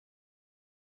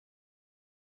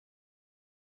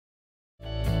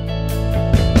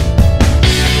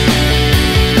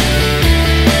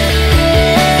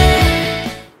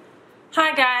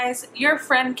guys, your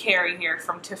friend Cari here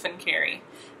from Tiff and Cari,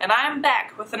 and I'm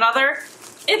back with another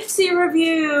Ipsy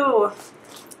review.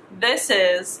 This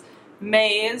is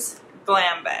May's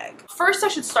Glam Bag. First I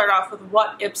should start off with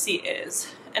what Ipsy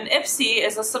is. An Ipsy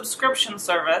is a subscription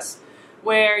service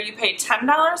where you pay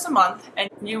 $10 a month and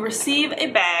you receive a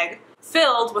bag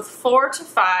filled with 4 to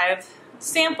 5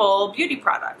 sample beauty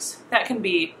products. That can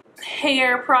be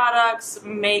hair products,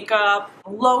 makeup,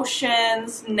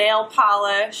 lotions, nail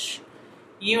polish,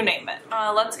 you name it.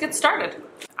 Let's get started.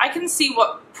 I can see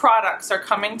what products are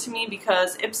coming to me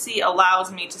because Ipsy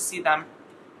allows me to see them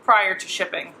prior to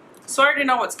shipping. So I already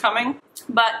know what's coming,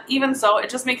 but even so, it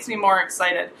just makes me more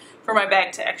excited for my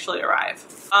bag to actually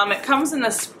arrive. It comes in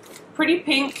this pretty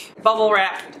pink bubble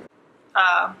wrapped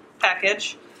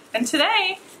package, and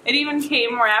today it even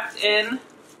came wrapped in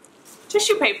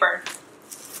tissue paper.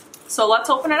 So let's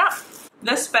open it up.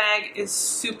 This bag is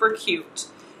super cute.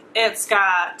 It's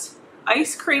got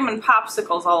ice cream and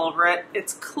popsicles all over it.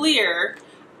 It's clear,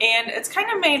 and it's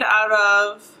kind of made out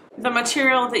of the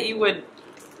material that you would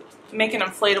make an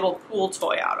inflatable pool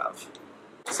toy out of.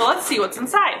 So let's see what's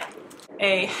inside.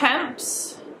 A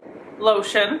hemp's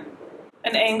lotion,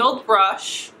 an angled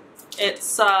brush.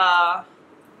 It's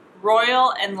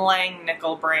Royal and Lang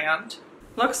Nickel brand.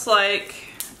 Looks like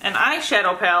an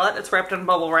eyeshadow palette. It's wrapped in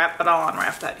bubble wrap, but I'll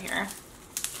unwrap that here.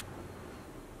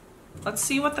 Let's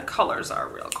see what the colors are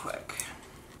real quick.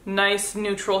 Nice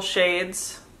neutral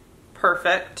shades.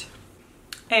 Perfect.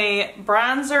 A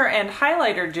bronzer and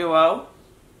highlighter duo.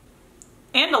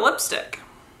 And a lipstick.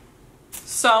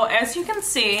 So as you can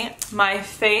see, my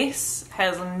face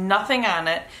has nothing on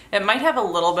it. It might have a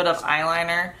little bit of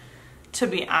eyeliner, to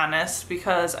be honest,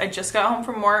 because I just got home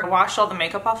from work, washed all the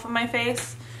makeup off of my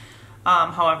face.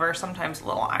 However, sometimes a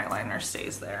little eyeliner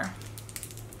stays there.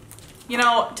 You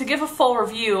know, to give a full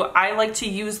review, I like to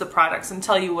use the products and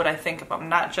tell you what I think of them,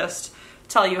 not just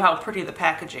tell you how pretty the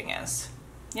packaging is.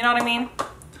 You know what I mean?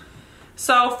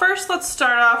 So first let's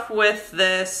start off with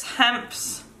this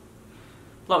hemp's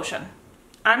lotion.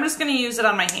 I'm just going to use it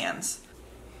on my hands.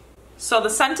 So the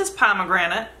scent is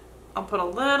pomegranate. I'll put a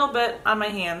little bit on my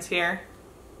hands here.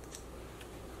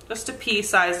 Just a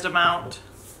pea-sized amount.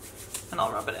 And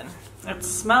I'll rub it in. It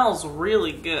smells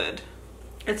really good.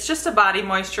 It's just a body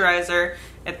moisturizer.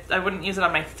 I wouldn't use it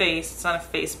on my face. It's not a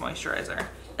face moisturizer.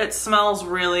 It smells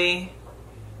really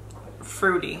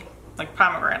fruity, like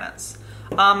pomegranates.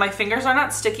 My fingers are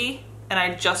not sticky, and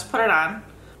I just put it on,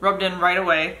 rubbed in right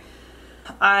away.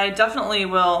 I definitely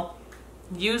will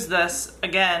use this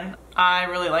again. I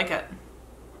really like it.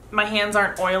 My hands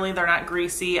aren't oily, they're not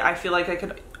greasy. I feel like I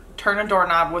could turn a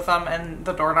doorknob with them and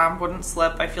the doorknob wouldn't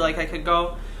slip. I feel like I could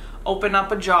go open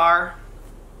up a jar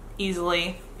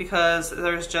easily because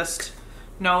there's just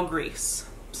no grease.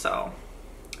 So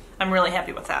I'm really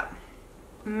happy with that.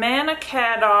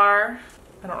 Manicadar,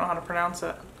 I don't know how to pronounce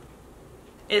it.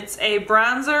 It's a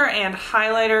bronzer and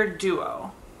highlighter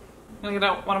duo. I'm gonna get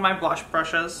out one of my blush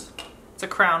brushes. It's a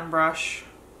crown brush.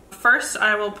 First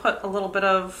I will put a little bit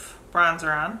of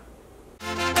bronzer on.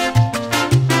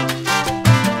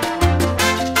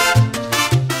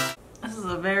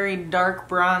 A very dark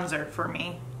bronzer for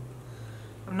me.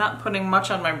 I'm not putting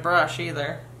much on my brush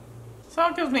either. So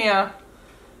it gives me a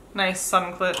nice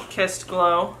sun-kissed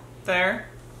glow there.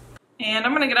 And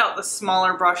I'm gonna get out the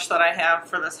smaller brush that I have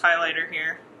for this highlighter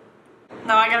here.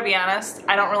 Now I gotta be honest,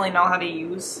 I don't really know how to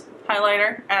use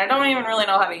highlighter, and I don't even really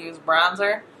know how to use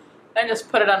bronzer. I just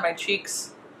put it on my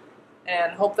cheeks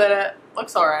and hope that it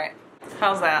looks alright.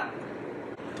 How's that?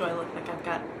 Do I look like I've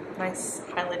got nice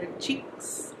highlighted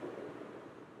cheeks?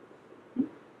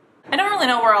 I don't really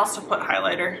know where else to put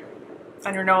highlighter.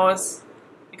 On your nose,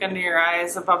 like under your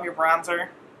eyes, above your bronzer.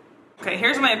 Okay,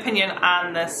 here's my opinion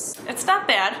on this. It's not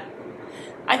bad.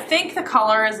 I think the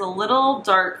color is a little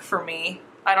dark for me.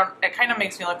 It kind of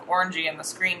makes me look orangey in the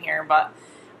screen here, but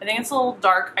I think it's a little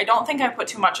dark. I don't think I put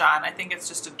too much on. I think it's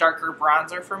just a darker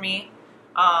bronzer for me.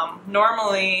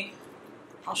 Normally,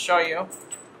 I'll show you.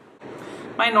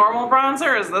 My normal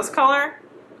bronzer is this color,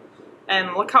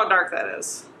 and look how dark that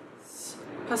is.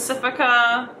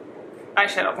 Pacifica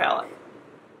eyeshadow palette.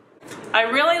 I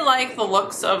really like the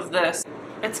looks of this.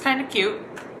 It's kind of cute.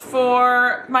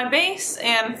 For my base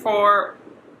and for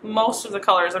most of the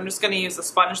colors, I'm just going to use the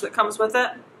sponge that comes with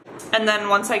it. And then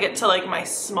once I get to like my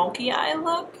smoky eye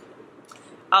look,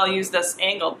 I'll use this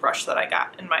angled brush that I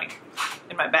got in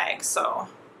my bag. So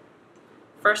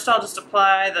first I'll just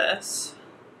apply this.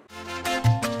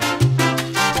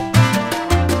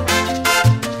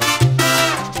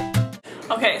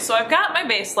 Okay, so I've got my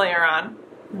base layer on,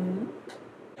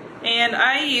 and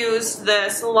I used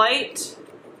this light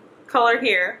color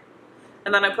here,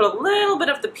 And then I put a little bit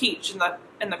of the peach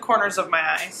in the corners of my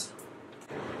eyes.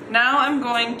 Now I'm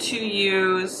going to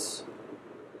use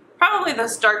probably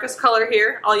this darkest color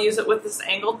here. I'll use it with this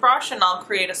angled brush and I'll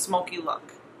create a smoky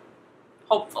look.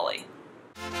 Hopefully.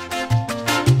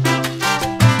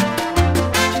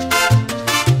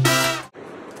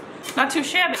 Not too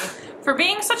shabby. For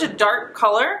being such a dark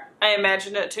color, I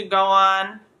imagined it to go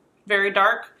on very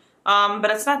dark, but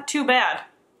it's not too bad,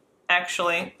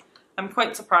 actually. I'm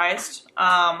quite surprised.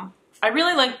 I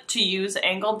really like to use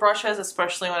angled brushes,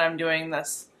 especially when I'm doing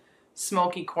this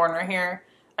smoky corner here.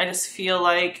 I just feel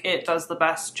like it does the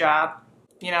best job.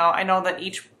 You know, I know that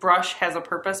each brush has a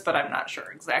purpose, but I'm not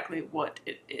sure exactly what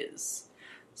it is.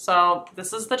 So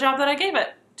this is the job that I gave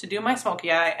it, to do my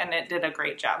smoky eye, and it did a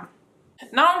great job.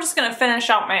 Now I'm just gonna finish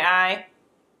out my eye,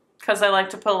 because I like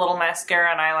to put a little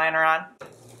mascara and eyeliner on.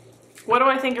 What do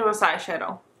I think of this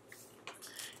eyeshadow?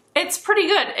 It's pretty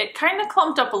good. It kind of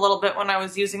clumped up a little bit when I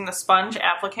was using the sponge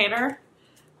applicator,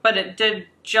 but it did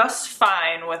just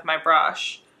fine with my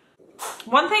brush.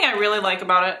 One thing I really like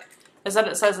about it is that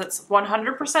it says it's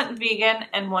 100% vegan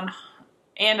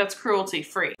and it's cruelty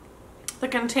free. The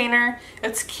container,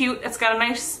 it's cute. It's got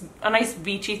a nice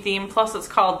beachy theme. Plus it's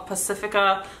called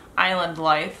Pacifica Island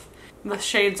Life. The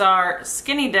shades are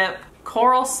Skinny Dip,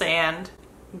 Coral Sand,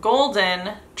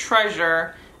 Golden,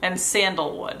 Treasure, and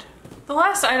Sandalwood. The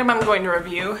last item I'm going to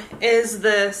review is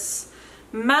this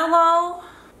mellow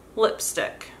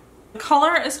lipstick. The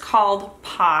color is called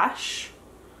Posh.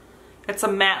 It's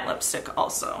a matte lipstick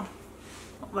also.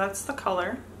 That's the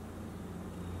color.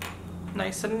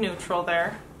 Nice and neutral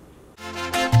there.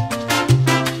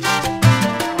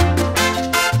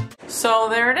 So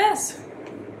there it is.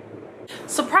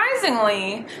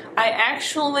 Surprisingly, I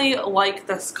actually like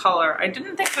this color. I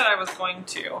didn't think that I was going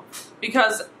to,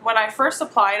 because when I first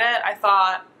applied it, I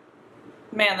thought,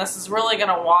 man, this is really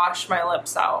gonna wash my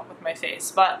lips out with my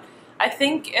face. But I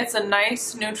think it's a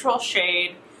nice neutral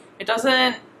shade. It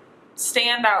doesn't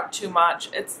stand out too much.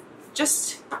 It's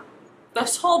just,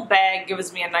 this whole bag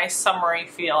gives me a nice summery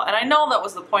feel. And I know that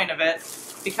was the point of it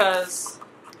because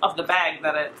of the bag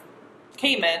that it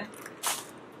came in.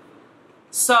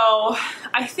 So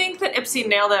I think that Ipsy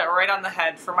nailed it right on the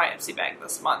head for my Ipsy bag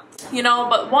this month. You know,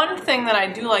 but one thing that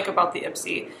I do like about the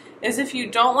Ipsy is if you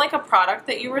don't like a product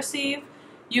that you receive,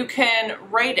 you can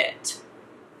rate it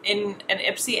in an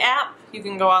Ipsy app. You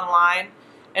can go online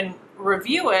and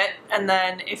review it, and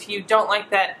then if you don't like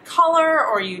that color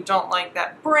or you don't like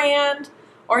that brand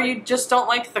or you just don't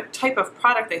like the type of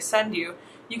product they send you,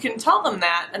 you can tell them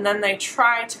that, and then they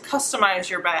try to customize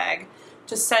your bag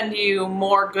to send you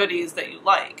more goodies that you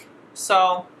like.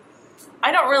 So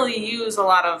I don't really use a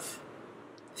lot of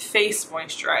face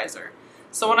moisturizer.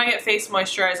 So when I get face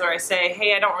moisturizer, I say,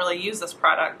 hey, I don't really use this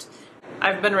product.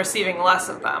 I've been receiving less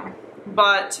of them.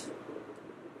 But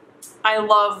I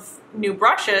love new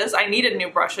brushes. I needed new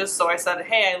brushes, so I said,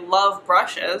 hey, I love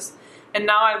brushes. And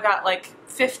now I've got like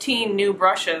 15 new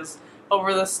brushes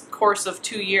over this course of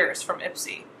 2 years from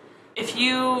Ipsy. If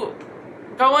you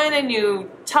go in and you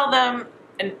tell them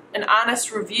an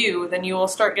honest review, then you will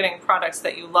start getting products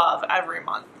that you love every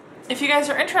month. If you guys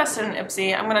are interested in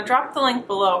Ipsy, I'm going to drop the link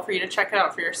below for you to check it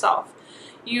out for yourself.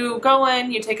 You go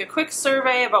in, you take a quick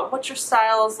survey about what your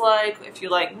style is like, if you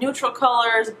like neutral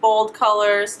colors, bold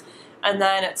colors, and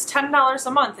then it's $10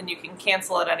 a month and you can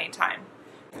cancel at any time.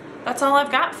 That's all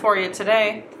I've got for you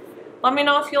today. Let me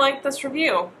know if you liked this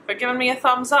review by giving me a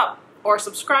thumbs up or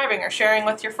subscribing or sharing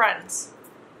with your friends.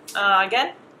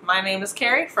 Again, my name is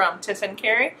Cari from Tiff and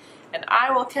Cari, and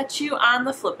I will catch you on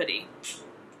the flippity.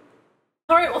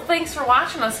 Alright, well thanks for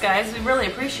watching us, guys. We really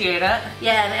appreciate it.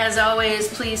 Yeah, and as always,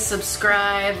 please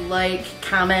subscribe, like,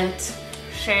 comment,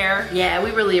 share. Yeah, we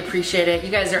really appreciate it.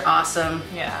 You guys are awesome.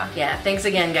 Yeah. Yeah, thanks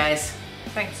again, guys.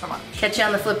 Thanks so much. Catch you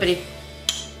on the flippity.